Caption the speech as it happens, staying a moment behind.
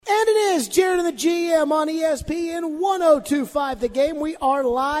is Jared and the GM on ESPN 102.5 The Game. We are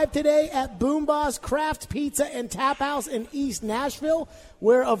live today at Boom Boss Craft Pizza and Tap House in East Nashville,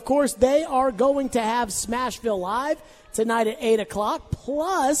 where, of course, they are going to have Smashville Live tonight at 8 o'clock,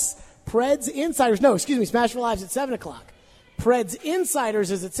 plus Preds Insiders. No, excuse me, Smashville Live's at 7 o'clock. Preds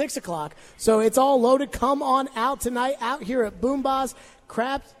Insiders is at 6 o'clock. So it's all loaded. Come on out tonight out here at Boom Boss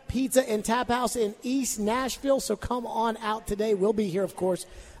Craft Pizza and Tap House in East Nashville. So come on out today. We'll be here, of course,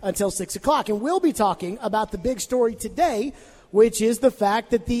 until 6 o'clock. And we'll be talking about the big story today, which is the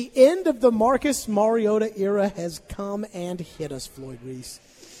fact that the end of the Marcus Mariota era has come and hit us, Floyd Reese.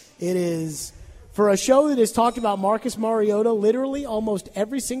 It is, for a show that has talked about Marcus Mariota literally almost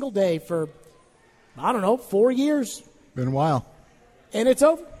every single day for, 4 years. Been a while. And it's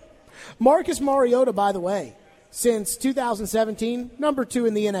over. Marcus Mariota, by the way, since 2017, number 2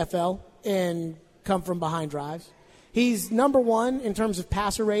 in the NFL in come-from-behind drives. He's number 1 in terms of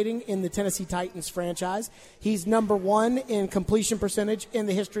passer rating in the Tennessee Titans franchise. He's number 1 in completion percentage in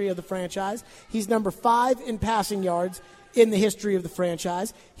the history of the franchise. He's number 5 in passing yards in the history of the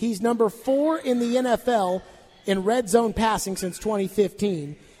franchise. He's number 4 in the NFL in red zone passing since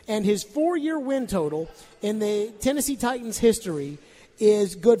 2015. And his 4-year win total in the Tennessee Titans history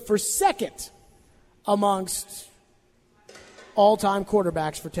is good for second amongst all-time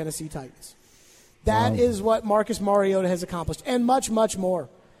quarterbacks for Tennessee Titans. That is what Marcus Mariota has accomplished, and much, much more.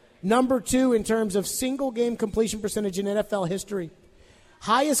 Number 2 in terms of single-game completion percentage in NFL history.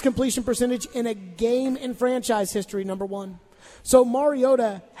 Highest completion percentage in a game in franchise history, number 1. So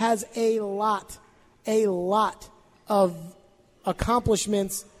Mariota has a lot of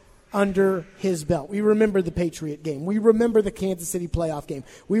accomplishments under his belt. We remember the Patriot game. We remember the Kansas City playoff game.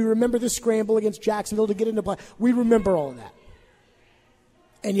 We remember the scramble against Jacksonville to get into play. We remember all of that.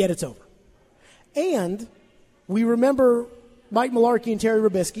 And yet it's over. And we remember Mike Mularkey and Terry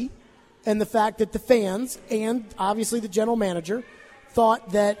Robisky and the fact that the fans and obviously the general manager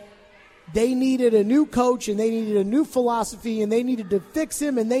thought that they needed a new coach and they needed a new philosophy and they needed to fix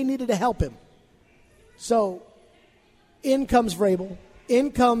him and they needed to help him. So in comes Vrabel.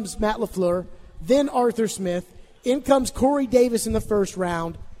 In comes Matt LaFleur, then Arthur Smith. In comes Corey Davis in the first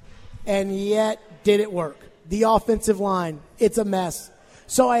round, and yet did it work? The offensive line, it's a mess.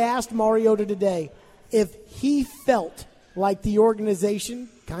 So I asked Mariota today if he felt like the organization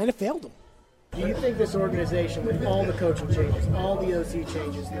kind of failed him. Do you think this organization, with all the coaching changes, all the OC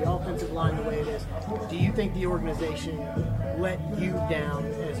changes, the offensive line the way it is, do you think the organization let you down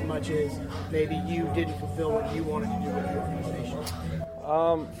as much as maybe you didn't fulfill what you wanted to do with the organization?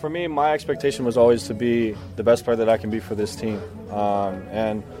 For me, my expectation was always to be the best player that I can be for this team.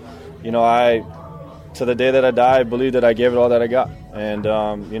 And, to the day that I die, I believe that I gave it all that I got. And,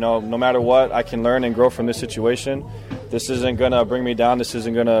 no matter what, I can learn and grow from this situation. This isn't going to bring me down. This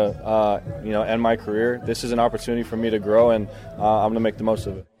isn't going to, end my career. This is an opportunity for me to grow, and I'm going to make the most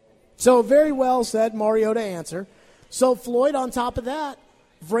of it. So very well said, Mariota answer. So, Floyd, on top of that,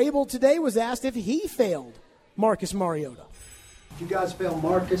 Vrabel today was asked if he failed Marcus Mariota. Did you guys fail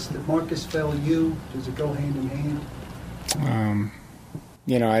Marcus? Did Marcus fail you? Does it go hand in hand?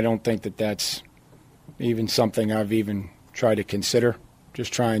 I don't think that that's even something I've even tried to consider.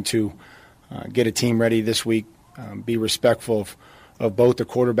 Just trying to get a team ready this week, be respectful of both the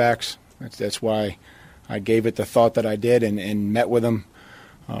quarterbacks. That's why I gave it the thought that I did and met with them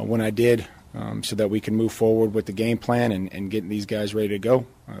when I did so that we can move forward with the game plan and get these guys ready to go.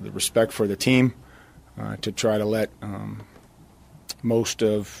 The respect for the team to try to let most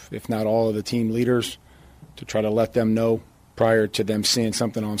of, if not all of the team leaders, to try to let them know prior to them seeing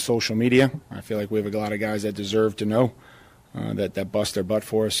something on social media. I feel like we have a lot of guys that deserve to know that bust their butt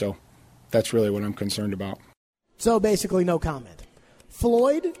for us. So that's really what I'm concerned about. So basically no comment.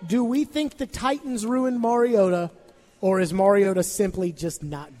 Floyd, do we think the Titans ruined Mariota, or is Mariota simply just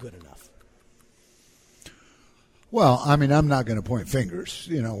not good enough? Well, I'm not going to point fingers,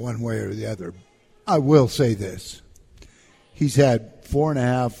 one way or the other. I will say this. He's had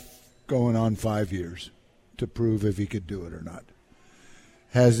 4.5 going on 5 years to prove if he could do it or not.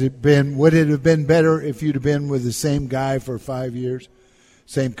 Would it have been better if you'd have been with the same guy for 5 years?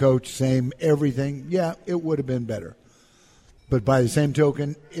 Same coach, same everything? Yeah, it would have been better. But by the same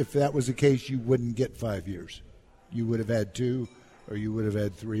token, if that was the case, you wouldn't get 5 years. You would have had 2 or you would have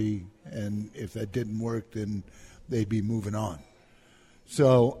had 3. And if that didn't work, then they'd be moving on.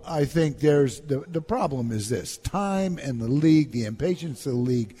 So I think there's the problem is this. Time and the league, the impatience of the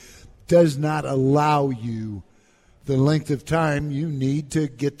league, does not allow you the length of time you need to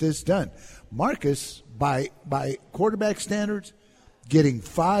get this done. Marcus, by quarterback standards, getting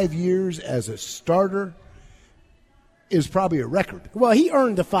 5 years as a starter is probably a record. Well, he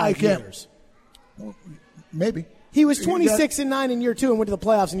earned the 5 years. Maybe. He was 26-9 in year 2 and went to the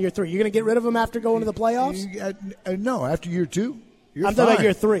playoffs in year 3. You're going to get rid of him after going to the playoffs? No, after year 2. I'm talking about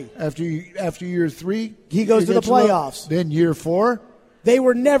year 3. After year 3, he goes to the playoffs. Then year 4, they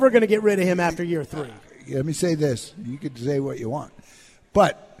were never going to get rid of him after year 3. Let me say this: you could say what you want,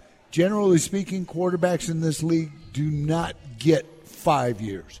 but generally speaking, quarterbacks in this league do not get 5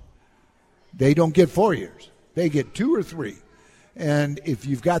 years. They don't get 4 years. They get 2 or 3. And if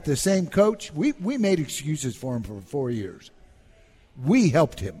you've got the same coach, we made excuses for him for 4 years. We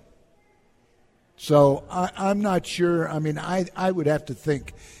helped him. So I'm not sure. I mean, I would have to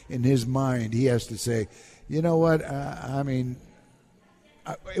think in his mind he has to say, you know what,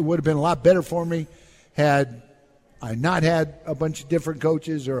 it would have been a lot better for me had I not had a bunch of different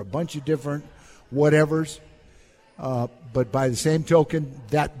coaches or a bunch of different whatevers. But by the same token,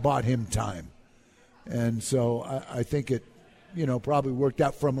 that bought him time. And so I think it, probably worked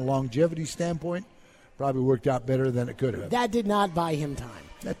out from a longevity standpoint, probably worked out better than it could have. That did not buy him time.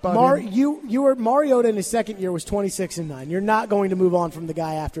 You were Mariota in his second year was 26-9. You're not going to move on from the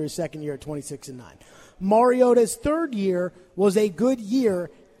guy after his second year at 26-9. Mariota's third year was a good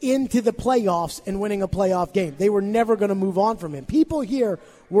year into the playoffs and winning a playoff game. They were never going to move on from him. People here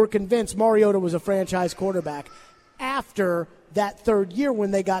were convinced Mariota was a franchise quarterback after that third year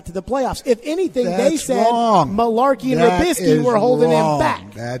when they got to the playoffs. If anything, they said wrong. Malarkey and Trubisky were holding him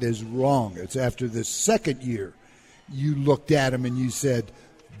back. That is wrong. It's after the second year you looked at him and you said,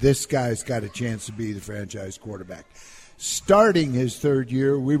 this guy's got a chance to be the franchise quarterback. Starting his third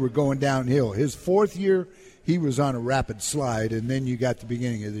year, we were going downhill. His fourth year, he was on a rapid slide, and then you got the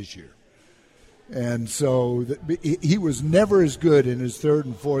beginning of this year. And so he was never as good in his third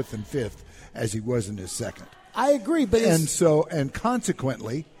and fourth and fifth as he was in his second. I agree, but and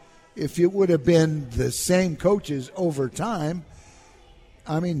consequently, if it would have been the same coaches over time,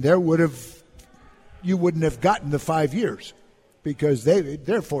 I mean, you wouldn't have gotten the 5 years because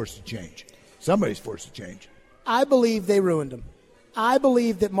they're forced to change. Somebody's forced to change. I believe they ruined him. I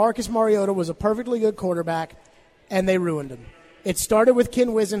believe that Marcus Mariota was a perfectly good quarterback, and they ruined him. It started with Ken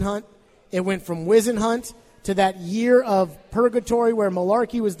Whisenhunt. It went from Whisenhunt to that year of purgatory where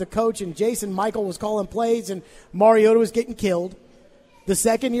Malarkey was the coach and Jason Michael was calling plays and Mariota was getting killed. The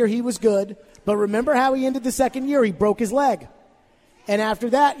second year he was good, but remember how he ended the second year? He broke his leg. And after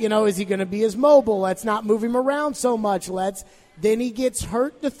that, is he going to be as mobile? Let's not move him around so much. Then he gets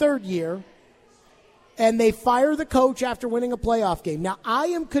hurt the third year, and they fire the coach after winning a playoff game. Now, I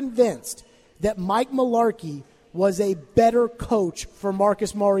am convinced that Mike Malarkey was a better coach for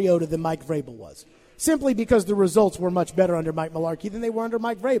Marcus Mariota than Mike Vrabel was, simply because the results were much better under Mike Malarkey than they were under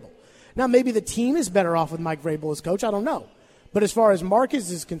Mike Vrabel. Now, maybe the team is better off with Mike Vrabel as coach. I don't know. But as far as Marcus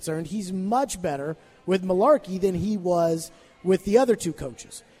is concerned, he's much better with Malarkey than he was with the other two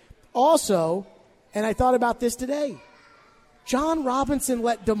coaches. Also, and I thought about this today, John Robinson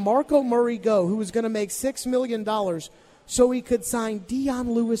let DeMarco Murray go, who was going to make $6 million, so he could sign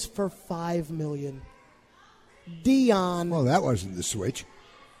Dion Lewis for $5 million. Well, that wasn't the switch.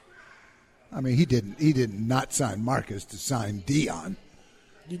 I mean, he did not sign Marcus to sign Dion.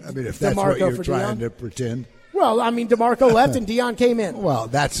 I mean, if that's DeMarco what you're Dion? trying to pretend. Well, I mean, DeMarco left and Dion came in. Well,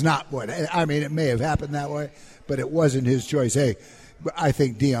 that's not what – I mean, it may have happened that way, but it wasn't his choice. Hey, I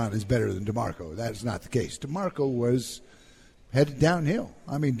think Dion is better than DeMarco. That's not the case. DeMarco was headed downhill.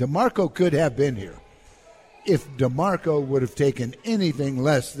 I mean, DeMarco could have been here if DeMarco would have taken anything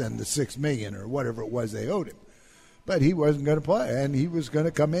less than the $6 million or whatever it was they owed him. But he wasn't going to play, and he was going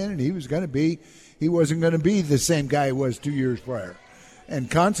to come in, and he wasn't going to be the same guy he was 2 years prior. And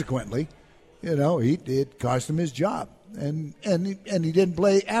consequently, it cost him his job, and he didn't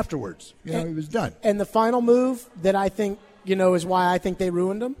play afterwards. He was done. And the final move that I think, is why I think they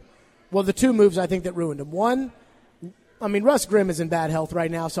ruined him. Well, the two moves I think that ruined him. One, I mean, Russ Grimm is in bad health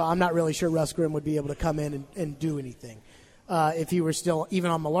right now, so I'm not really sure Russ Grimm would be able to come in and do anything if he were still even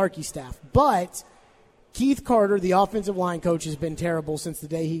on Malarkey's staff. But Keith Carter, the offensive line coach, has been terrible since the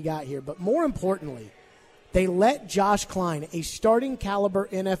day he got here. But more importantly, they let Josh Klein, a starting caliber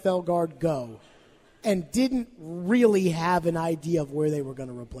NFL guard, go and didn't really have an idea of where they were going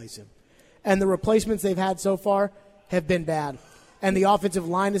to replace him. And the replacements they've had so far have been bad. And the offensive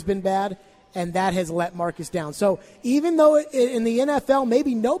line has been bad, and that has let Marcus down. So even though in the NFL,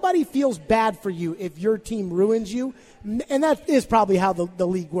 maybe nobody feels bad for you if your team ruins you, and that is probably how the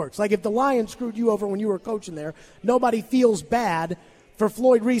league works. Like if the Lions screwed you over when you were coaching there, nobody feels bad for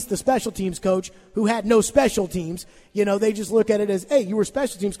Floyd Reese, the special teams coach, who had no special teams. They just look at it as, hey, you were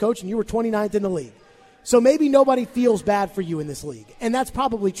special teams coach and you were 29th in the league. So maybe nobody feels bad for you in this league, and that's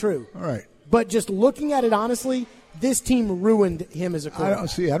probably true. All right. But just looking at it honestly, this team ruined him as a quarterback. I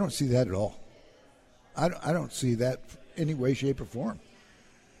don't see that at all. I don't see that any way, shape, or form.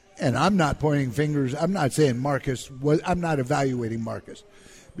 And I'm not pointing fingers. I'm not saying Marcus I'm not evaluating Marcus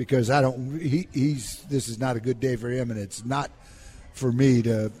because this is not a good day for him, and it's not for me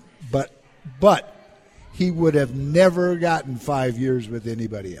to. But he would have never gotten 5 years with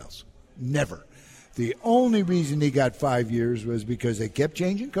anybody else. Never. The only reason he got 5 years was because they kept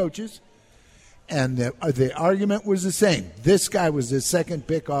changing coaches, and the argument was the same. This guy was the second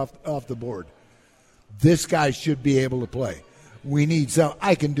pick off the board. This guy should be able to play. We need some.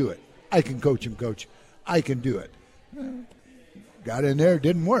 I can do it. I can coach him, coach. I can do it. Got in there,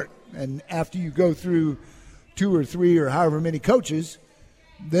 didn't work. And after you go through 2 or 3 or however many coaches,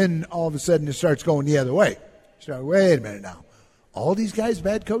 then all of a sudden it starts going the other way. Wait a minute now. All these guys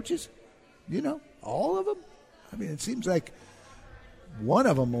bad coaches? All of them? I mean, it seems like one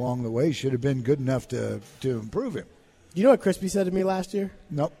of them along the way should have been good enough to improve him. You know what Crispy said to me last year?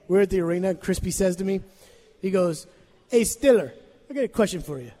 Nope. We were at the arena. Crispy says to me, he goes, "Hey, Stiller, I got a question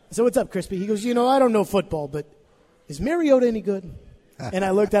for you." I said, "What's up, Crispy?" He goes, "I don't know football, but is Mariota any good?" And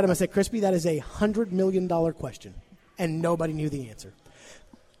I looked at him. I said, "Crispy, that is $100 million question." And nobody knew the answer.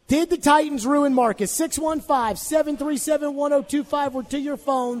 Did the Titans ruin Marcus? 615-737-1025. We're to your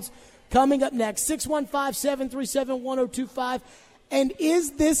phones. Coming up next, 615-737-1025. And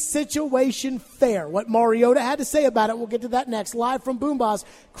is this situation fair? What Mariota had to say about it, we'll get to that next. Live from Boomba's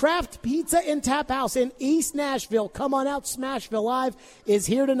Craft Pizza and Tap House in East Nashville. Come on out, Smashville Live is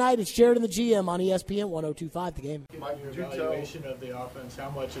here tonight. It's Sheridan the GM on ESPN 1025, The Game. Your evaluation of the offense, how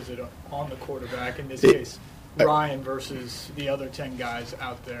much is it on the quarterback in this case? Ryan versus the other 10 guys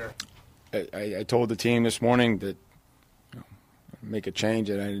out there. I told the team this morning that make a change,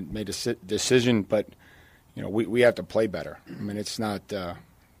 and I made a decision, but we have to play better. I mean, it's not it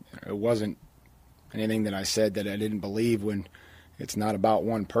wasn't anything that I said that I didn't believe when it's not about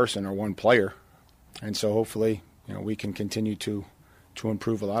one person or one player. And so hopefully, we can continue to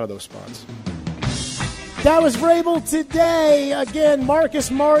improve a lot of those spots. That was Vrabel today. Again,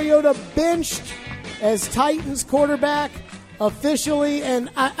 Marcus Mariota benched as Titans quarterback officially. And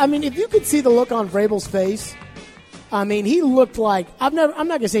I mean, if you could see the look on Vrabel's face, I mean, he looked like I'm not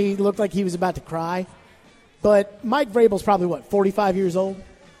going to say he looked like he was about to cry, but Mike Vrabel's probably 45 years old.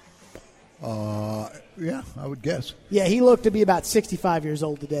 Yeah, I would guess. Yeah, he looked to be about 65 years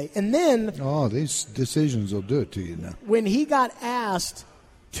old today. And then these decisions will do it to you now. When he got asked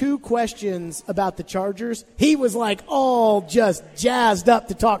 2 questions about the Chargers, he was like all just jazzed up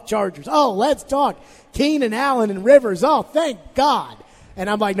to talk Chargers. Oh, let's talk Keenan Allen and Rivers. Oh, thank God. And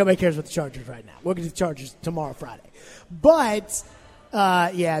I'm like, nobody cares about the Chargers right now. We'll get to the Chargers tomorrow, Friday. But,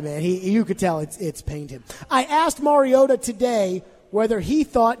 yeah, man, you could tell it's pained him. I asked Mariota today whether he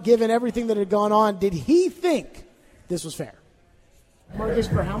thought, given everything that had gone on, did he think this was fair? Marcus,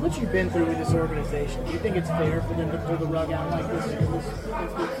 for how much you've been through with this organization, do you think it's fair for them to pull the rug out like this?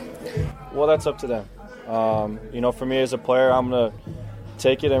 Well, that's up to them. For me as a player, I'm going to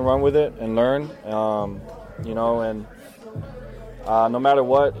take it and run with it and learn, and no matter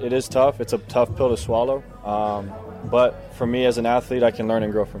what, it is tough. It's a tough pill to swallow. But for me as an athlete, I can learn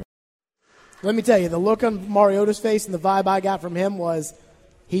and grow from it. Let me tell you, the look on Mariota's face and the vibe I got from him was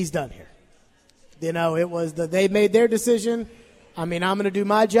he's done here. It was they made their decision. I mean, I'm going to do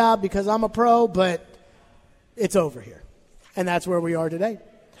my job because I'm a pro, but it's over here. And that's where we are today.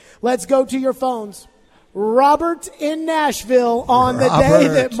 Let's go to your phones. Robert in Nashville on the day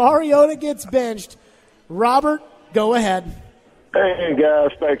that Mariota gets benched. Robert, go ahead. Hey, guys.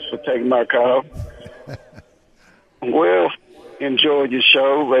 Thanks for taking my call. Well, enjoyed your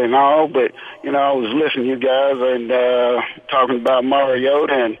show and all, but, I was listening to you guys and talking about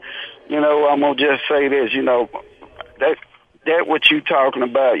Mariota, and, I'm going to just say this, that what you talking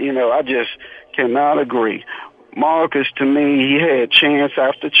about, I just cannot agree. Marcus, to me, he had chance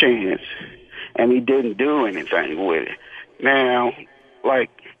after chance, and he didn't do anything with it. Now,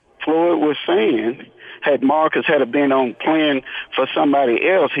 like Floyd was saying, had Marcus had been on playing for somebody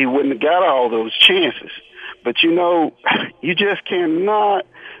else, he wouldn't have got all those chances. But, you just cannot,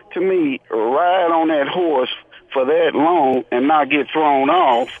 to me, ride on that horse for that long and not get thrown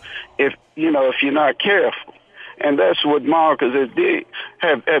off if you're not careful. And that's what Marcus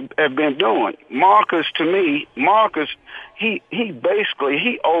have been doing. Marcus, to me, he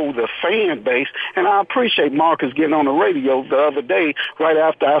basically owed the fan base, and I appreciate Marcus getting on the radio the other day right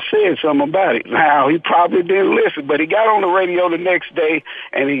after I said something about it. Now, he probably didn't listen, but he got on the radio the next day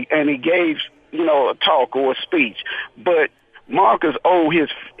and he gave, a talk or a speech. But Marcus owe his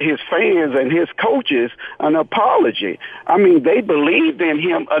fans and his coaches an apology. I mean, they believed in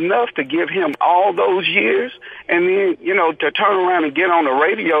him enough to give him all those years, and then, you know, to turn around and get on the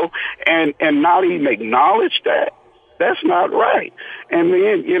radio and not even acknowledge that. That's not right. And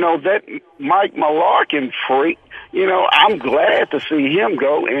then, you know, that Mike Malarkin freak, you know, I'm glad to see him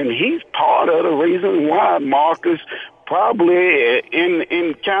go, and he's part of the reason why Marcus probably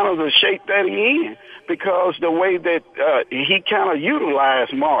in kind of the shape that he in, because the way that he kind of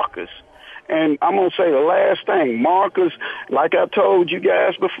utilized Marcus. And I'm going to say the last thing, Marcus, like I told you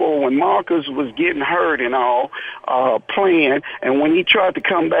guys before, when Marcus was getting hurt and all, playing, and when he tried to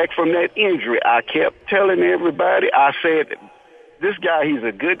come back from that injury, I kept telling everybody, I said, this guy, he's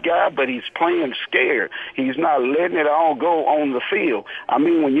a good guy, but he's playing scared. He's not letting it all go on the field. I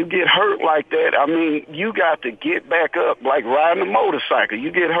mean, when you get hurt like that, I mean, you got to get back up like riding a motorcycle.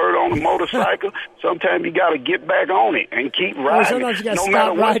 You get hurt on a motorcycle, sometimes you got to get back on it and keep riding, no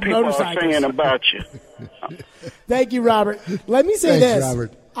matter what people are saying about you. Thank you, Robert. Let me say Thanks, this.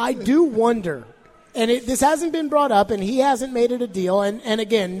 Robert. I do wonder, and this hasn't been brought up, and he hasn't made it a deal, and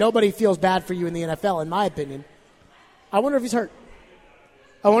again, nobody feels bad for you in the NFL, in my opinion. I wonder if he's hurt.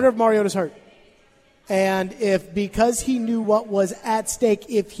 I wonder if Mariota's hurt. And if, because he knew what was at stake,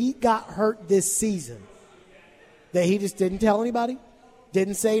 if he got hurt this season, that he just didn't tell anybody,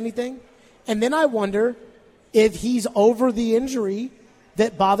 didn't say anything. And then I wonder if he's over the injury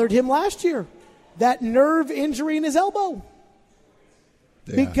that bothered him last year, that nerve injury in his elbow.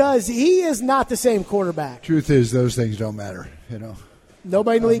 Yeah. Because he is not the same quarterback. Truth is, those things don't matter, you know.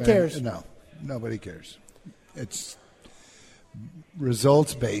 Nobody in the league cares. No, nobody cares. It's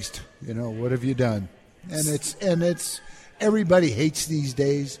results based, you know. What have you done? And it's everybody hates these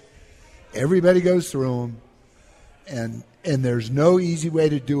days. Everybody goes through them, and there's no easy way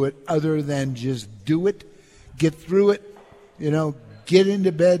to do it other than just do it, get through it, you know, get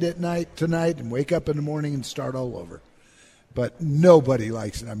into bed at night tonight and wake up in the morning and start all over. But nobody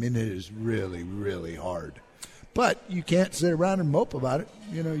likes it. I mean, it is really, really hard. But you can't sit around and mope about it.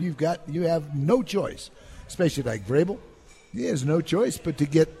 You know, you have no choice, especially like Vrabel. He has no choice but to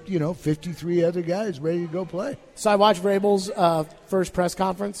get, 53 other guys ready to go play. So I watched Vrabel's first press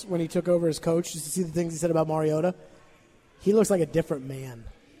conference when he took over as coach just to see the things he said about Mariota. He looks like a different man.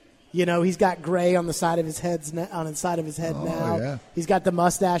 You know, he's got gray on the side of his head now. Yeah. He's got the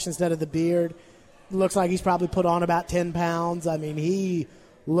mustache instead of the beard. Looks like he's probably put on about 10 pounds. I mean, he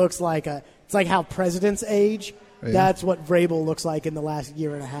looks like it's like how presidents age. Yeah. That's what Vrabel looks like in the last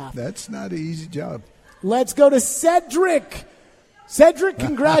year and a half. That's not an easy job. Let's go to Cedric. Cedric,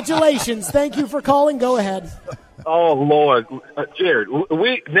 congratulations. Thank you for calling. Go ahead. Oh, Lord. Jared,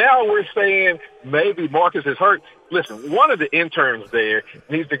 we're saying maybe Marcus is hurt. Listen, one of the interns there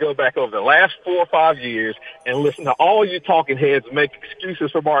needs to go back over the last 4 or 5 years and listen to all you talking heads make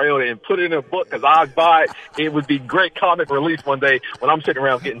excuses for Mariota and put it in a book, because I'd buy it. It would be great comic relief one day when I'm sitting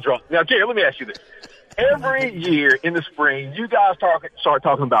around getting drunk. Now, Jared, let me ask you this. Every year in the spring, you guys start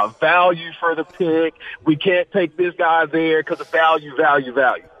talking about value for the pick. We can't take this guy there because of value.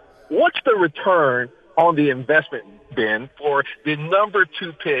 What's the return on the investment been for the number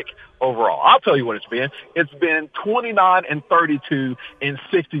 2 pick overall? I'll tell you what it's been. It's been 29-32 in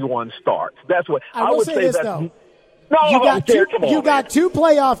 61 starts. That's what I would say. This though. No, you got 2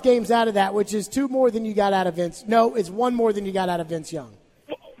 playoff games out of that, which is 2 more than you got out of Vince. No, it's 1 more than you got out of Vince Young.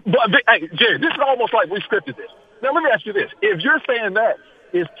 But, hey, Jared, this is almost like we scripted this. Now, let me ask you this. If you're saying that,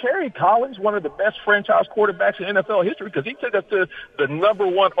 is Kerry Collins one of the best franchise quarterbacks in NFL history? Because he took us to the number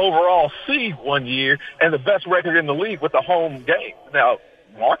 1 overall seed one year and the best record in the league with the home game. Now,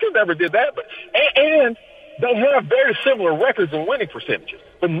 Marcus never did that, but and they have very similar records in winning percentages.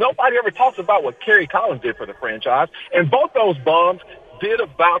 But nobody ever talks about what Kerry Collins did for the franchise. And both those bums did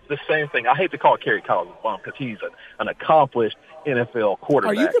about the same thing. I hate to call Kerry Collins a bum because he's an accomplished NFL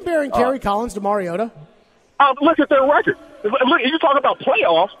quarterback. Are you comparing Kerry Collins to Mariota? Look at their record. Look, you talk about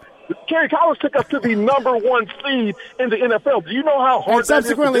playoffs. Kerry Collins took us to the number 1 seed in the NFL. Do you know how hard and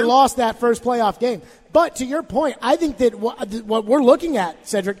subsequently lost that first playoff game. But to your point, I think that what we're looking at,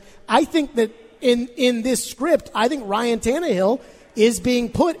 Cedric, I think that in this script, I think Ryan Tannehill is being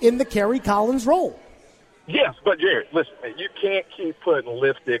put in the Kerry Collins role. Yes, but Jared, listen, man, you can't keep putting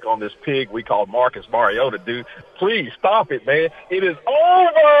lipstick on this pig we call Marcus Mariota, dude. Please stop it, man. It is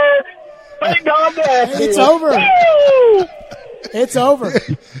over. Thank God that. It's over. Woo! It's over.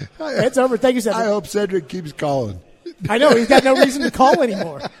 It's over. Thank you, Cedric. I hope Cedric keeps calling. I know. He's got no reason to call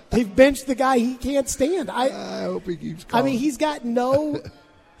anymore. They've benched the guy he can't stand. I hope he keeps calling. I mean, he's got no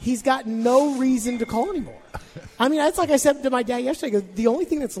reason to call anymore. I mean, that's like I said to my dad yesterday. The only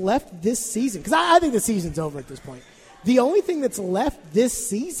thing that's left this season, because I think the season's over at this point. The only thing that's left this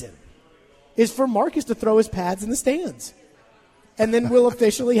season is for Marcus to throw his pads in the stands. And then we'll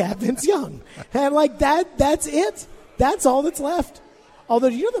officially have Vince Young. And like that's it. That's all that's left. Although,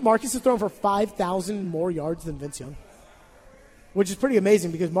 do you know that Marcus has thrown for 5,000 more yards than Vince Young? Which is pretty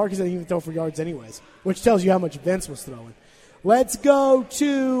amazing because Marcus didn't even throw for yards anyways, which tells you how much Vince was throwing. Let's go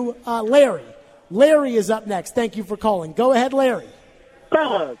to Larry. Larry is up next. Thank you for calling. Go ahead, Larry.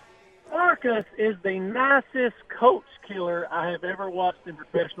 Fellas, Marcus is the nicest coach killer I have ever watched in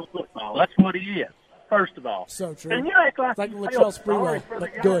professional football. That's what he is, first of all. So true. And you act like, it's like you Latrell feel sorry Sprewell, for the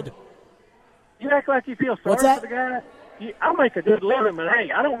but guy. good. You act like you feel sorry What's that? for the guy. I make a good living, but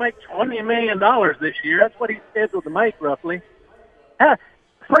hey, I don't make $20 million this year. That's what he's scheduled to make, roughly.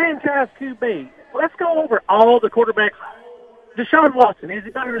 Franchise QB. Let's go over all the quarterbacks. Deshaun Watson, is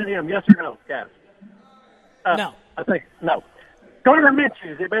he better than him? Yes or no, guys? No. I think no. Gardner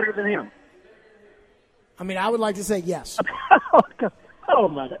Minshew, is he better than him? I mean, I would like to say yes. Oh,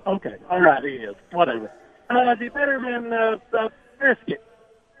 my God. Okay. All right, he is. Whatever. Is he better than Brisket?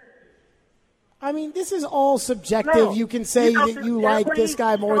 I mean, this is all subjective. No. You can say know, that you like this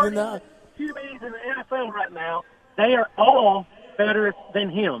guy more than the... QBs in the NFL right now, they are all better than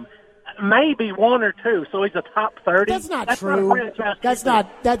him. Maybe one or two, so he's a top 30. That's not That's true. Not a franchise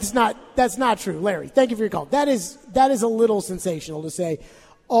That's not true, Larry. Thank you for your call. That is a little sensational to say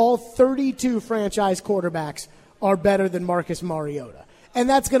all 32 franchise quarterbacks are better than Marcus Mariota. And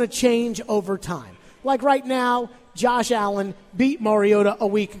that's going to change over time. Like right now, Josh Allen beat Mariota a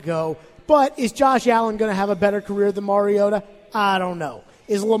week ago. But is Josh Allen going to have a better career than Mariota? I don't know.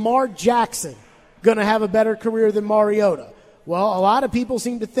 Is Lamar Jackson going to have a better career than Mariota? Well, a lot of people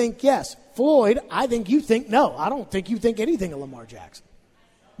seem to think yes. Floyd, I think you think no. I don't think you think anything of Lamar Jackson.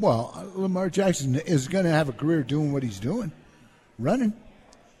 Well, Lamar Jackson is going to have a career doing what he's doing, running.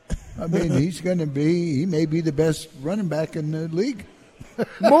 I mean, he may be the best running back in the league.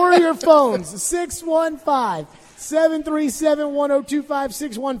 More of your phones,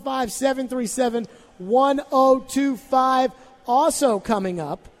 615-737-1025, 615-737-1025. Also coming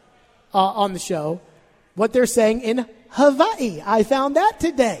up on the show, what they're saying in Hawaii. I found that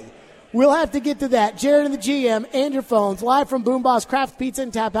today. We'll have to get to that. Jared and the GM and your phones, live from Boom Boss Craft Pizza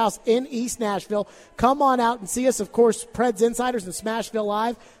and Tap House in East Nashville. Come on out and see us. Of course, Preds Insiders and Smashville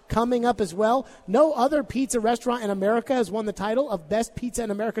Live coming up as well. No other pizza restaurant in America has won the title of Best Pizza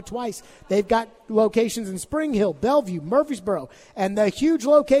in America twice. They've got locations in Spring Hill, Bellevue, Murfreesboro, and the huge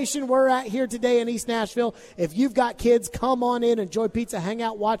location we're at here today in East Nashville. If you've got kids, come on in, enjoy pizza, hang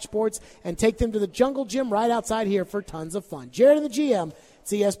out, watch sports, and take them to the Jungle Gym right outside here for tons of fun. Jared and the GM,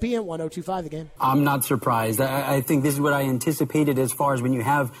 it's ESPN 102.5 The Game. I'm not surprised. I think this is what I anticipated as far as when you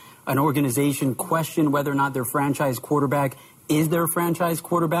have an organization question whether or not their franchise quarterback is their franchise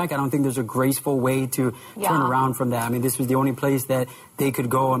quarterback. I don't think there's a graceful way to turn around from that. I mean, this was the only place that they could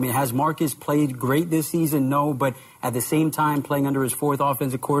go. I mean, has Marcus played great this season? No, but at the same time, playing under his fourth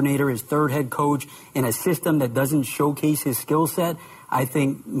offensive coordinator, his third head coach, in a system that doesn't showcase his skill set, I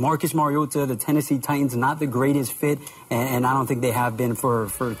think Marcus Mariota, the Tennessee Titans, not the greatest fit, and I don't think they have been for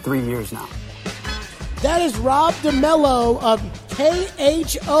 3 years now. That is Rob DeMello of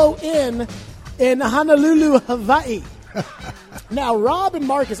KHON in Honolulu, Hawaii. Now, Rob and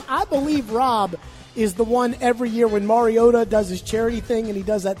Marcus, I believe Rob is the one every year when Mariota does his charity thing and he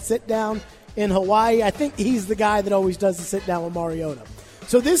does that sit-down in Hawaii. I think he's the guy that always does the sit-down with Mariota.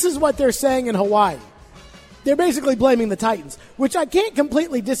 So this is what they're saying in Hawaii. They're basically blaming the Titans, which I can't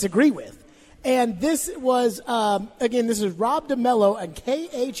completely disagree with. And this was, again, this is Rob DeMello and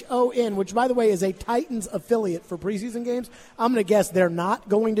KHON, which, by the way, is a Titans affiliate for preseason games. I'm going to guess they're not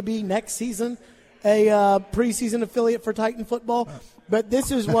going to be next season a preseason affiliate for Titan football. But this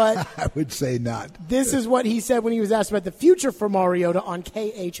is what I would say not. This is what he said when he was asked about the future for Mariota on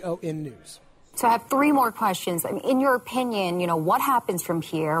KHON News. So I have three more questions. I mean, in your opinion, what happens from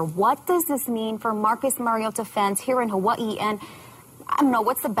here? What does this mean for Marcus Mariota fans here in Hawaii? And I don't know,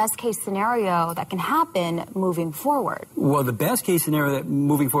 what's the best case scenario that can happen moving forward? Well, the best case scenario that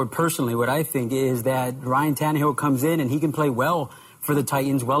moving forward, personally, what I think is that Ryan Tannehill comes in and he can play well for the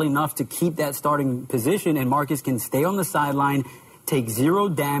Titans, well enough to keep that starting position, and Marcus can stay on the sideline, take zero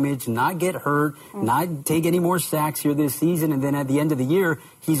damage, not get hurt, not take any more sacks here this season, and then at the end of the year,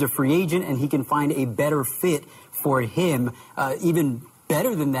 he's a free agent and he can find a better fit for him. Even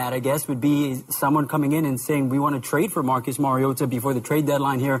better than that, I guess, would be someone coming in and saying, we want to trade for Marcus Mariota before the trade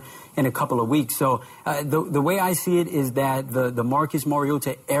deadline here in a couple of weeks. So the way I see it is that the Marcus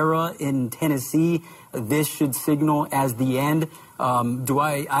Mariota era in Tennessee, this should signal as the end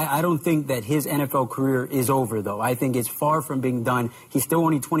I don't think that his NFL career is over, though. I think it's far from being done. He's still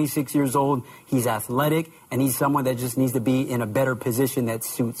only 26 years old. He's athletic, and he's someone that just needs to be in a better position that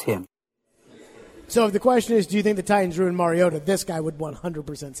suits him. So if the question is, do you think the Titans ruined Mariota, this guy would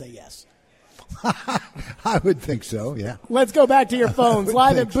 100% say yes. I would think so, yeah. Let's go back to your phones.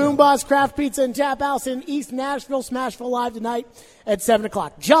 Live at Boom Boss Craft Pizza and Tap House in East Nashville. Smashville live tonight at 7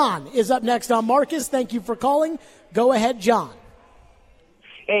 o'clock. John is up next on Marcus. Thank you for calling. Go ahead, John.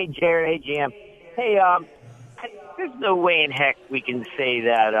 Hey, Jared. Hey, Jim. Hey, there's no way in heck we can say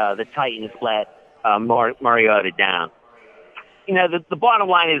that the Titans let Mariota down. You know, the bottom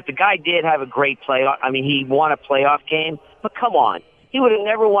line is the guy did have a great playoff. I mean, he won a playoff game, but come on. He would have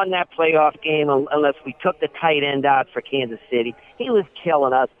never won that playoff game unless we took the tight end out for Kansas City. He was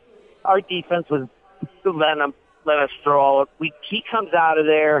killing us. Our defense was let us throw all. He comes out of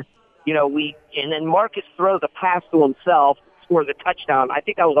there, you know. And then Marcus throws a pass to himself, scores a touchdown. I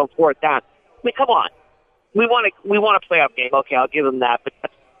think that was on 4th down. I mean, come on. We won a playoff game. Okay, I'll give him that, but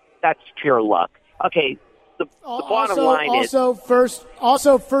that's pure luck. Okay, the bottom line is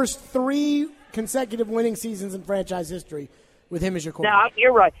first 3 consecutive winning seasons in franchise history. With him as your quarterback. Now,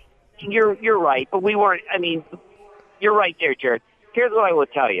 you're right. You're right. But we weren't. I mean, you're right there, Jared. Here's what I will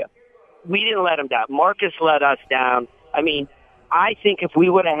tell you: we didn't let him down. Marcus let us down. I mean, I think if we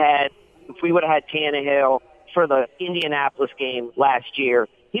would have had Tannehill for the Indianapolis game last year,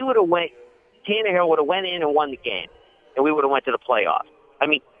 Tannehill would have went in and won the game, and we would have went to the playoffs. I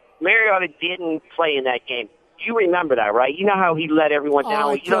mean, Mariota didn't play in that game. You remember that, right? You know how he let everyone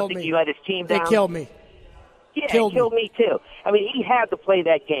down. You don't think he let his team down? They killed me. Yeah, it killed me too. I mean, he had to play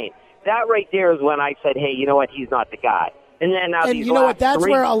that game. That right there is when I said, hey, you know what? He's not the guy. And then now you know what? That's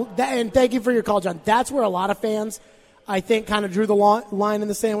where and thank you for your call, John. That's where a lot of fans, I think, kind of drew the line in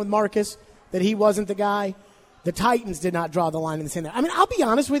the sand with Marcus, that he wasn't the guy. The Titans did not draw the line in the sand. I mean, I'll be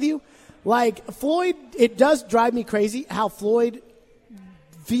honest with you. Like, Floyd, it does drive me crazy how Floyd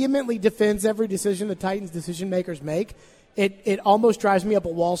vehemently defends every decision the Titans decision makers make. It almost drives me up a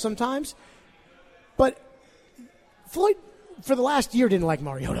wall sometimes. But Floyd, for the last year, didn't like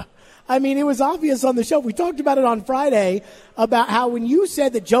Mariota. I mean, it was obvious on the show. We talked about it on Friday about how when you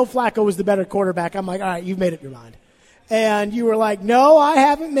said that Joe Flacco was the better quarterback, I'm like, all right, you've made up your mind. And you were like, no, I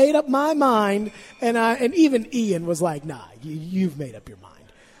haven't made up my mind. And even Ian was like, nah, you've made up your mind.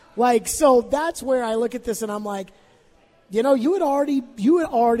 Like, so that's where I look at this and I'm like, you know,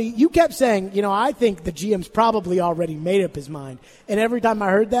 you kept saying, you know, I think the GM's probably already made up his mind. And every time I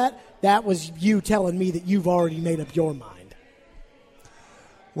heard that was you telling me that you've already made up your mind.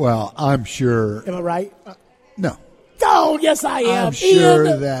 Well, I'm sure. Am I right? No. Oh, yes, I am. I'm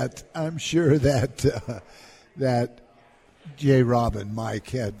sure that J. Rob and Mike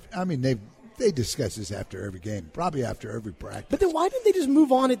had. I mean, they discuss this after every game, probably after every practice. But then why didn't they just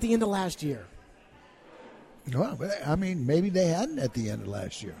move on at the end of last year? Well, I mean, maybe they hadn't at the end of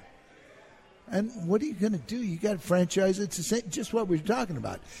last year. And what are you going to do? You got to franchise. It's the same, just what we were talking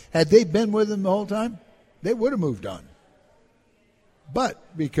about. Had they been with him the whole time, they would have moved on.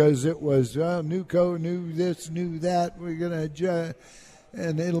 But because it was new code, new this, new that, we're going to adjust,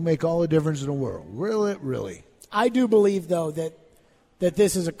 and it'll make all the difference in the world. Will it really? I do believe, though, that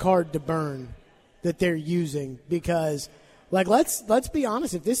this is a card to burn that they're using because, like, let's be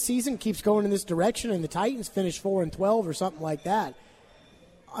honest. If this season keeps going in this direction and the Titans finish 4-12 or something like that,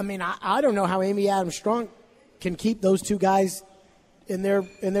 I mean, I don't know how Amy Adams-Strunk can keep those two guys in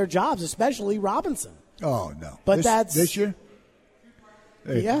their jobs, especially Robinson. Oh no! But this year.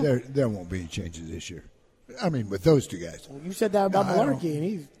 Yeah. There won't be any changes this year. I mean, with those two guys. Well, you said that about Malarkey, and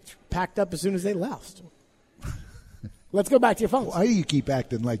he packed up as soon as they left. Let's go back to your phones. Why do you keep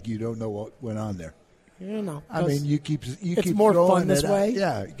acting like you don't know what went on there? You know, I mean, you keep more fun this way.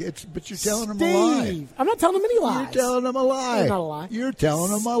 Yeah, but you're telling them a lie. I'm not telling them any lies. You're telling them a lie. It's not a lie. You're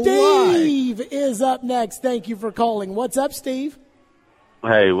telling them a lie. Steve is up next. Thank you for calling. What's up, Steve?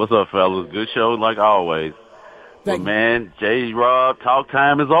 Hey, what's up, fellas? Good show, like always. But, man, J-Rob, talk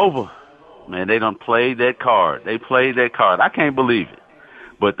time is over. Man, they done played that card. They played that card. I can't believe it.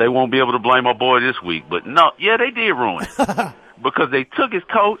 But they won't be able to blame our boy this week. But, no, yeah, they did ruin it. Because they took his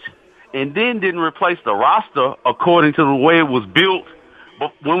coach and then didn't replace the roster according to the way it was built.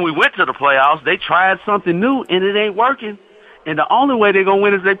 But when we went to the playoffs, they tried something new, and it ain't working. And the only way they're going to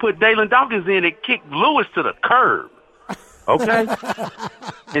win is they put Dalen Dawkins in and kick Lewis to the curb. Okay?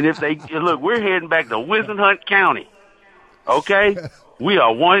 And if they look, we're heading back to Whisenhunt County. Okay? We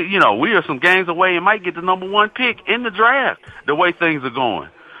are some games away and might get the number 1 pick in the draft the way things are going.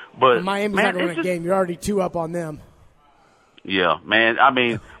 But Miami's not going to win a game. You're already 2 up on them. Yeah, man. I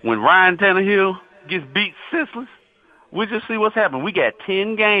mean, when Ryan Tannehill gets beat senseless, We'll just see what's happening. We got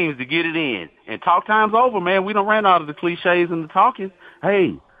 10 games to get it in. And talk time's over, man. We done ran out of the cliches and the talking.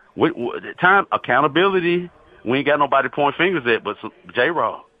 Hey, time, accountability. We ain't got nobody to point fingers at but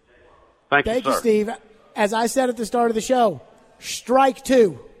J-Rob. Thank you, sir. Steve. As I said at the start of the show, strike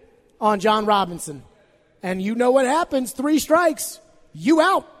 2 on John Robinson. And you know what happens. 3 strikes, you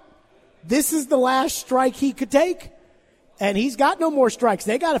out. This is the last strike he could take. And he's got no more strikes.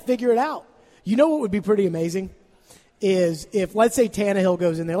 They got to figure it out. You know what would be pretty amazing is if, let's say, Tannehill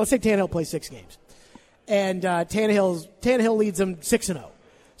goes in there. Let's say Tannehill plays 6 games. And Tannehill leads them 6-0.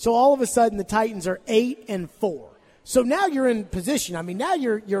 So all of a sudden the Titans are 8-4. So now you're in position. I mean, now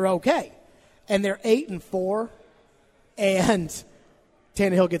you're okay. And they're 8-4. And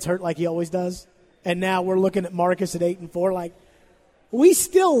Tannehill gets hurt like he always does. And now we're looking at Marcus at 8-4 like, we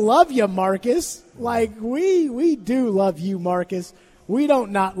still love you, Marcus. Like, we do love you, Marcus. We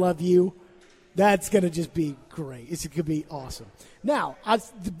don't not love you. That's going to just be great. It could be awesome. Now,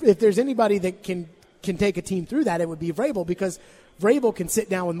 if there's anybody that can take a team through that, it would be Vrabel, because Vrabel can sit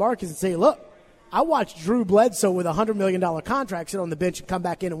down with Marcus and say, look, I watched Drew Bledsoe with a $100 million contract sit on the bench and come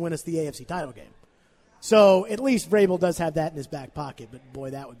back in and win us the AFC title game. So at least Vrabel does have that in his back pocket, but,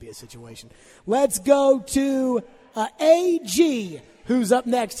 boy, that would be a situation. Let's go to AG, who's up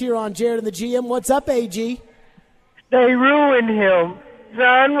next here on Jared and the GM. What's up, AG? They ruined him.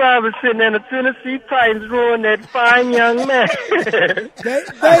 John Robinson and the Tennessee Titans ruined that fine young man.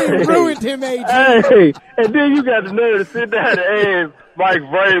 they ruined him, AG. Hey, and then you got the nerve to sit down and ask Mike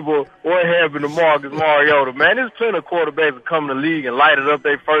Vrabel what happened to Marcus Mariota. Man, there's plenty of quarterbacks that come to the league and light it up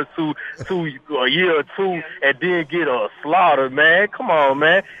their first a year or two and then get a slaughter, man. Come on,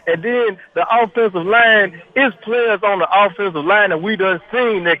 man. And then the offensive line, is players on the offensive line that we done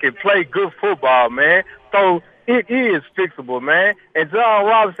seen that can play good football, man. So it is fixable, man. And John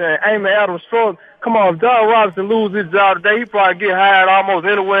Robinson, Amy Adams Strong, come on, if John Robinson lose his job today, he probably get hired almost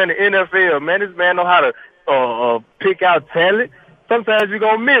anywhere in the NFL, man. This man know how to pick out talent. Sometimes you're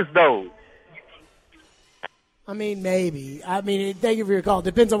going to miss those. I mean, maybe. I mean, thank you for your call. It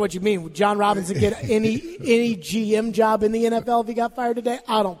depends on what you mean. Would John Robinson get any GM job in the NFL if he got fired today?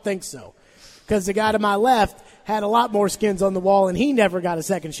 I don't think so. Because the guy to my left had a lot more skins on the wall, and he never got a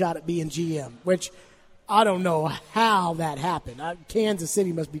second shot at being GM, which I don't know how that happened. Kansas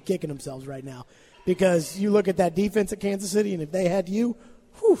City must be kicking themselves right now, because you look at that defense at Kansas City, and if they had you,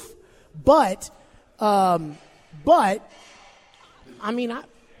 whew. But I mean,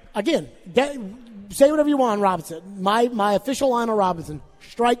 say whatever you want on Robinson. My official line on Robinson,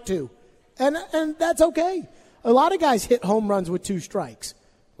 strike 2. And that's okay. A lot of guys hit home runs with 2 strikes.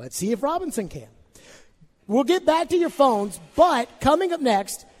 Let's see if Robinson can. We'll get back to your phones, but coming up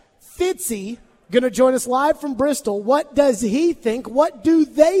next, Fitzy going to join us live from Bristol. What does he think? What do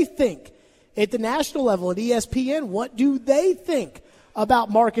they think? At the national level at ESPN, what do they think about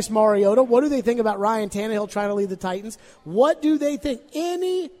Marcus Mariota? What do they think about Ryan Tannehill trying to lead the Titans? What do they think?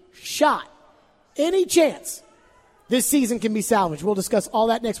 Any shot, any chance this season can be salvaged? We'll discuss all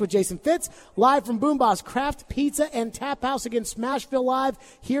that next with Jason Fitz, live from Boom Boss Craft Pizza and Tap House against Smashville Live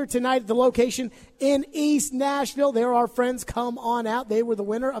here tonight at the location in East Nashville. They're our friends. Come on out. They were the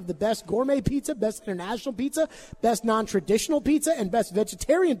winner of the best gourmet pizza, best international pizza, best non-traditional pizza, and best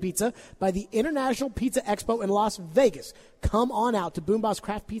vegetarian pizza by the International Pizza Expo in Las Vegas. Come on out to Boom Boss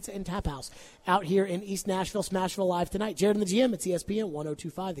Craft Pizza and Tap House out here in East Nashville. Smashville Live tonight. Jared and the GM, it's ESPN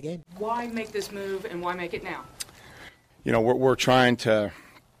 1025 The Game. Why make this move and why make it now? You know, we're trying to,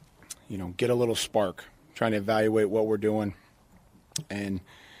 get a little spark, trying to evaluate what we're doing and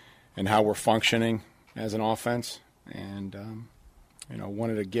how we're functioning as an offense. And,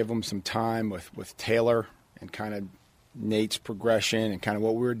 wanted to give them some time with Taylor and kind of Nate's progression and kind of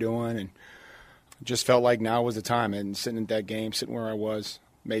what we were doing. And just felt like now was the time. And sitting in that game, sitting where I was,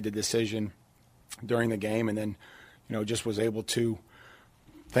 made the decision during the game, and then, just was able to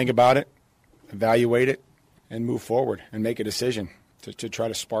think about it, evaluate it, and move forward and make a decision to try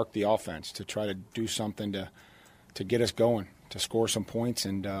to spark the offense, to try to do something to get us going, to score some points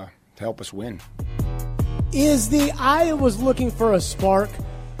and to help us win. I was looking for a spark.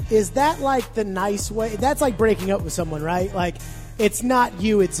 Is that like the nice way? That's like breaking up with someone, right? Like, it's not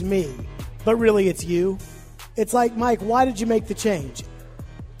you, it's me. But really it's you. It's like, Mike, why did you make the change?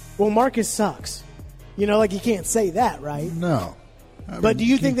 Well, Marcus sucks. You can't say that, right? No. But do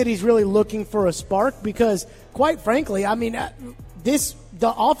you think that he's really looking for a spark? Because, quite frankly, I mean, the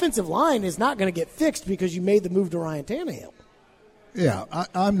offensive line is not going to get fixed because you made the move to Ryan Tannehill. Yeah,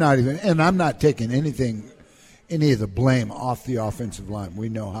 I'm not taking any of the blame off the offensive line. We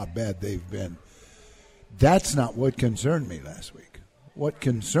know how bad they've been. That's not what concerned me last week. What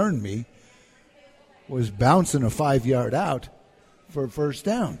concerned me was bouncing a 5-yard out for a first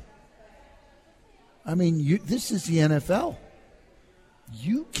down. I mean, this is the NFL.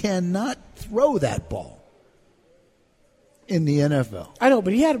 You cannot throw that ball in the NFL. I know,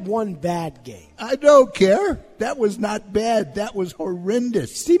 but he had one bad game. I don't care. That was not bad. That was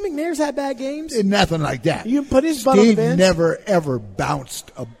horrendous. Steve McNair's had bad games? Nothing like that. You put his butt on the bench? Steve never, ever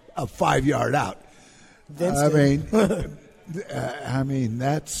bounced a 5-yard out. I mean,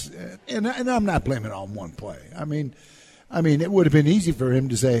 that's and I'm not blaming it on one play. I mean, it would have been easy for him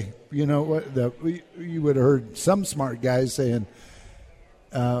to say, you know what? You would have heard some smart guys saying,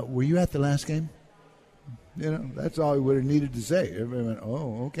 "Were you at the last game?" You know, that's all he would have needed to say. Everybody went,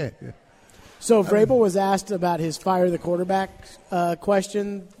 "Oh, okay." So Vrabel was asked about his fire the quarterback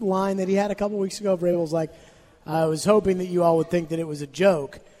question line that he had a couple weeks ago. Vrabel was like, "I was hoping that you all would think that it was a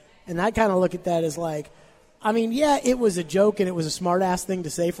joke," and I kind of look at that as like, I mean, yeah, it was a joke and it was a smart-ass thing to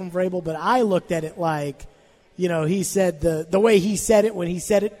say from Vrabel, but I looked at it like, you know, he said the way he said it when he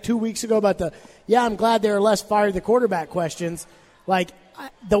said it 2 weeks ago about I'm glad there are less fire the quarterback questions. Like,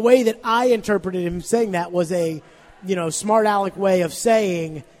 the way that I interpreted him saying that was a, smart aleck way of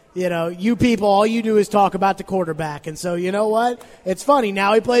saying, you people, all you do is talk about the quarterback. And so, you know what? It's funny.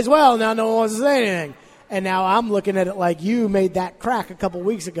 Now he plays well. Now no one wants to say anything. And now I'm looking at it like you made that crack a couple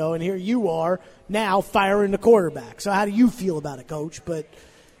weeks ago, and here you are now firing the quarterback. So how do you feel about it, Coach? But,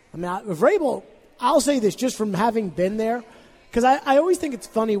 I mean, Vrabel, I'll say this just from having been there, because I always think it's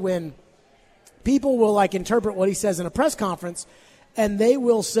funny when people will, like, interpret what he says in a press conference, and they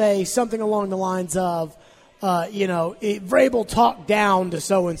will say something along the lines of, Vrabel talked down to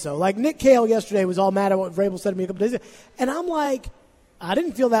so-and-so. Like Nick Cale yesterday was all mad at what Vrabel said to me a couple days ago. And I'm like, I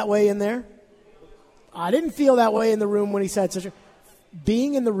didn't feel that way in there. I didn't feel that way in the room when he said such a –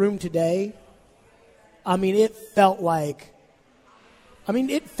 being in the room today, I mean, it felt like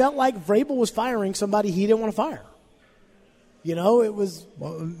Vrabel was firing somebody he didn't want to fire. It was –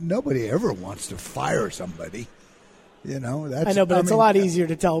 well, nobody ever wants to fire somebody. That's, I know, but it's a lot easier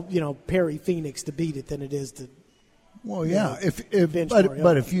to tell, Perry Phoenix to beat it than it is to. Well, yeah.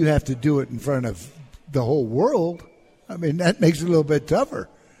 But if you have to do it in front of the whole world, I mean, that makes it a little bit tougher.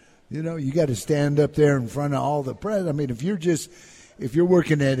 You got to stand up there in front of all the press. I mean, if you're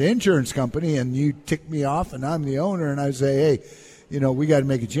working at an insurance company and you tick me off and I'm the owner and I say, hey, we got to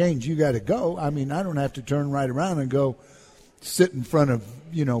make a change, you got to go. I mean, I don't have to turn right around and go sit in front of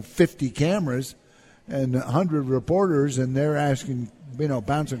 50 cameras and 100 reporters, and they're asking,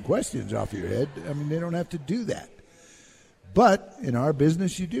 bouncing questions off your head. I mean, they don't have to do that. But in our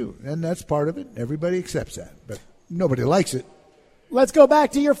business, you do, and that's part of it. Everybody accepts that, but nobody likes it. Let's go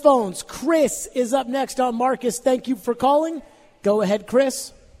back to your phones. Chris is up next on Marcus. Thank you for calling. Go ahead,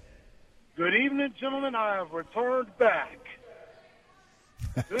 Chris. Good evening, gentlemen. I have returned back.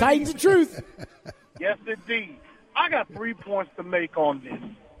 Titans of Truth. Yes, indeed. I got 3 points to make on this.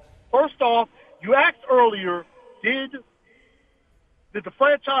 First off, you asked earlier, did the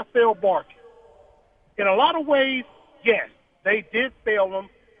franchise fail Marcus? In a lot of ways, yes, they did fail him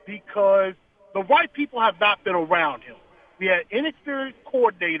because the right people have not been around him. We had inexperienced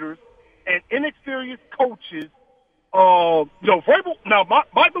coordinators and inexperienced coaches. Vrabel. Now,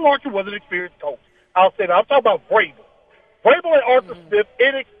 Mike Mularkey was an experienced coach. I'll say that. I'm talking about Vrabel. Vrabel and Arthur Smith,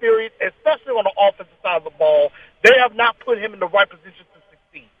 inexperienced, especially on the offensive side of the ball. They have not put him in the right position to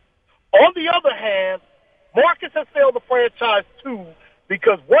succeed. On the other hand, Marcus has failed the franchise too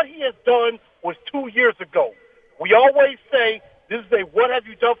because what he has done was 2 years ago. We always say this is a what have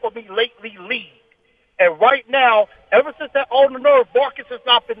you done for me lately league. And right now, ever since that on the nerve, Marcus has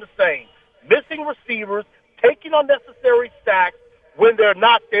not been the same. Missing receivers, taking unnecessary sacks when they're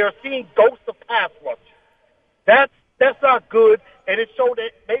not there, seeing ghosts of pass rushers. That's not good, and it showed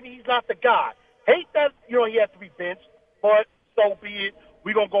that maybe he's not the guy. Hate that, he has to be benched, but so be it.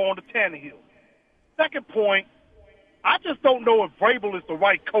 We're going to go on to Tannehill. Second point, I just don't know if Vrabel is the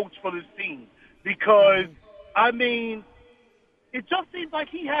right coach for this team because, it just seems like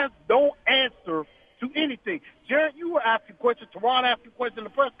he has no answer to anything. Jared, you were asking questions. Teron asked you questions in the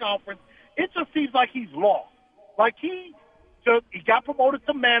press conference. It just seems like he's lost. Like he got promoted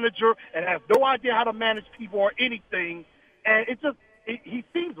to manager and has no idea how to manage people or anything. And he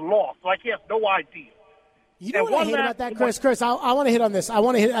seems lost, like he has no idea. You know what I hate about that, Chris? Chris, I want to hit on this. I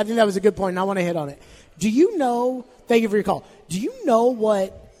think that was a good point, and I want to hit on it. Do you know – thank you for your call. Do you know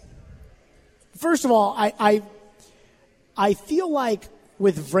what – first of all, I feel like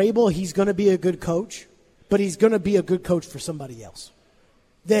with Vrabel, he's going to be a good coach, but he's going to be a good coach for somebody else.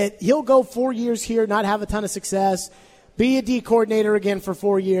 That he'll go 4 years here, not have a ton of success, be a D coordinator again for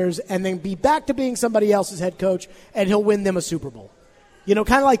 4 years, and then be back to being somebody else's head coach, and he'll win them a Super Bowl. Kind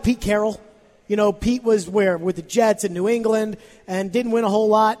of like Pete Carroll. Pete was with the Jets in New England and didn't win a whole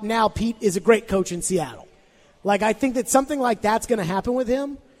lot. Now Pete is a great coach in Seattle. I think that something like that's going to happen with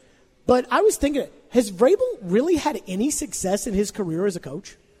him. But I was thinking, has Vrabel really had any success in his career as a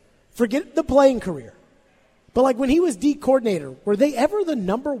coach? Forget the playing career. But when he was D coordinator, were they ever the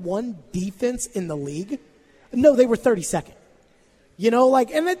number one defense in the league? No, they were 32nd.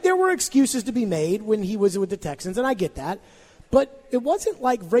 And there were excuses to be made when he was with the Texans, and I get that. But it wasn't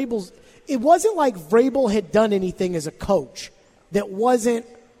like Vrabel had done anything as a coach that wasn't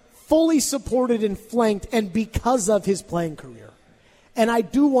fully supported and flanked and because of his playing career. And I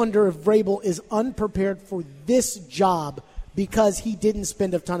do wonder if Vrabel is unprepared for this job because he didn't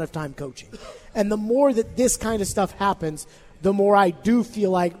spend a ton of time coaching. And the more that this kind of stuff happens, the more I do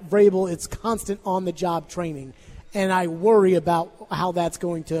feel like Vrabel, it's constant on-the-job training. And I worry about how that's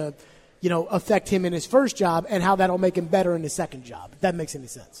going to, affect him in his first job and how that'll make him better in his second job, if that makes any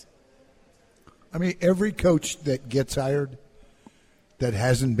sense. I mean, every coach that gets hired that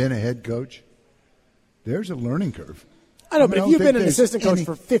hasn't been a head coach, there's a learning curve. I know, but if you've been an assistant coach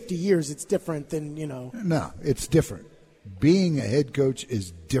for 50 years, it's different than, No, it's different. Being a head coach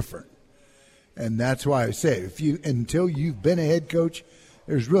is different. And that's why I say, until you've been a head coach,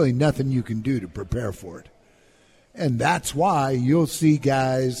 there's really nothing you can do to prepare for it. And that's why you'll see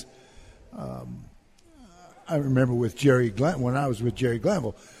guys, I remember with Jerry Glenn, when I was with Jerry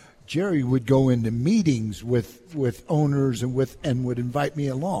Glanville, Jerry would go into meetings with owners and would invite me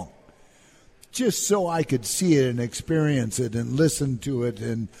along, just so I could see it and experience it and listen to it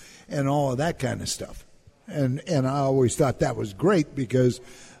and all of that kind of stuff. And I always thought that was great because,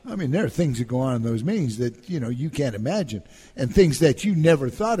 there are things that go on in those meetings that, you can't imagine, and things that you never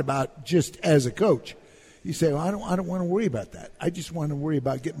thought about just as a coach. You say, well, I don't want to worry about that. I just want to worry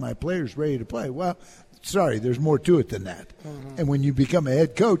about getting my players ready to play. Well, sorry, there's more to it than that. Mm-hmm. And when you become a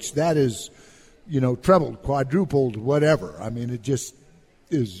head coach, that is, trebled, quadrupled, whatever. It just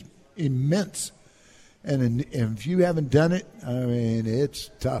is immense. And if you haven't done it, it's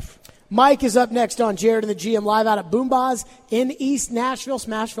tough. Mike is up next on Jared and the GM live out at Boombahs in East Nashville.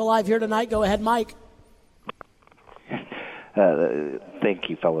 Smashville Live here tonight. Go ahead, Mike. Thank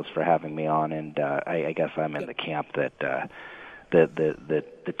you, fellas, for having me on. And I guess I'm in the camp that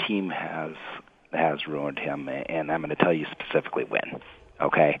the team has ruined him, and I'm going to tell you specifically when.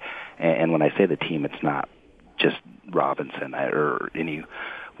 Okay, and when I say the team, it's not just Robinson or any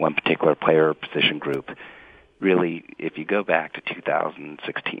one particular player or position group. Really, if you go back to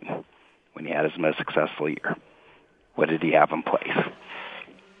 2016, when he had his most successful year, what did he have in place?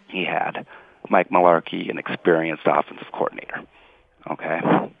 He had Mike Mularkey, an experienced offensive coordinator. Okay?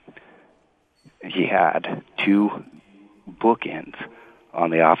 He had two bookends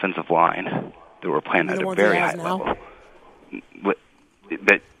on the offensive line that were playing at a very high level. But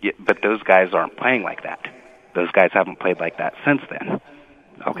those guys aren't playing like that. Those guys haven't played like that since then.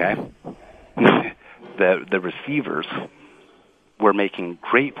 Okay? The receivers were making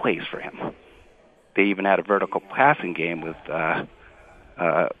great plays for him. They even had a vertical passing game with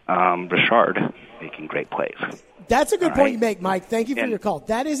Richard making great plays. That's a good point you make, Mike. Thank you for your call.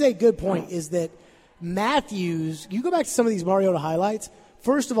 That is a good point, is that Matthews, you go back to some of these Mariota highlights,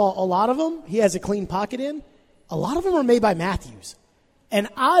 first of all, a lot of them, he has a clean pocket in. A lot of them are made by Matthews. And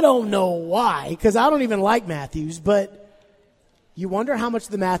I don't know why, because I don't even like Matthews, but you wonder how much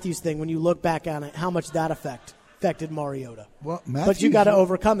the Matthews thing, when you look back on it, how much that affected Mariota. Well, Matthews, but you got to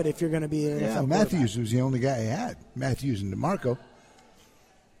overcome it if you're going to be an NFL Matthews was the only guy he had. Matthews and DeMarco.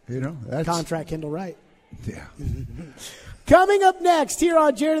 That's contract Kendall Wright. Yeah. Coming up next here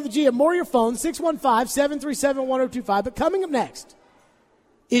on Jared of the GM, more your phone, 615-737-1025. But coming up next,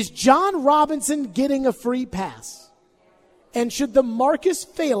 is John Robinson getting a free pass? And should the Marcus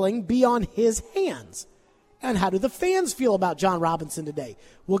failing be on his hands? And how do the fans feel about John Robinson today?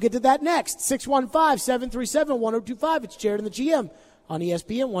 We'll get to that next. 615-737-1025. It's Jared and the GM on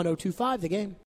ESPN 1025, The Game.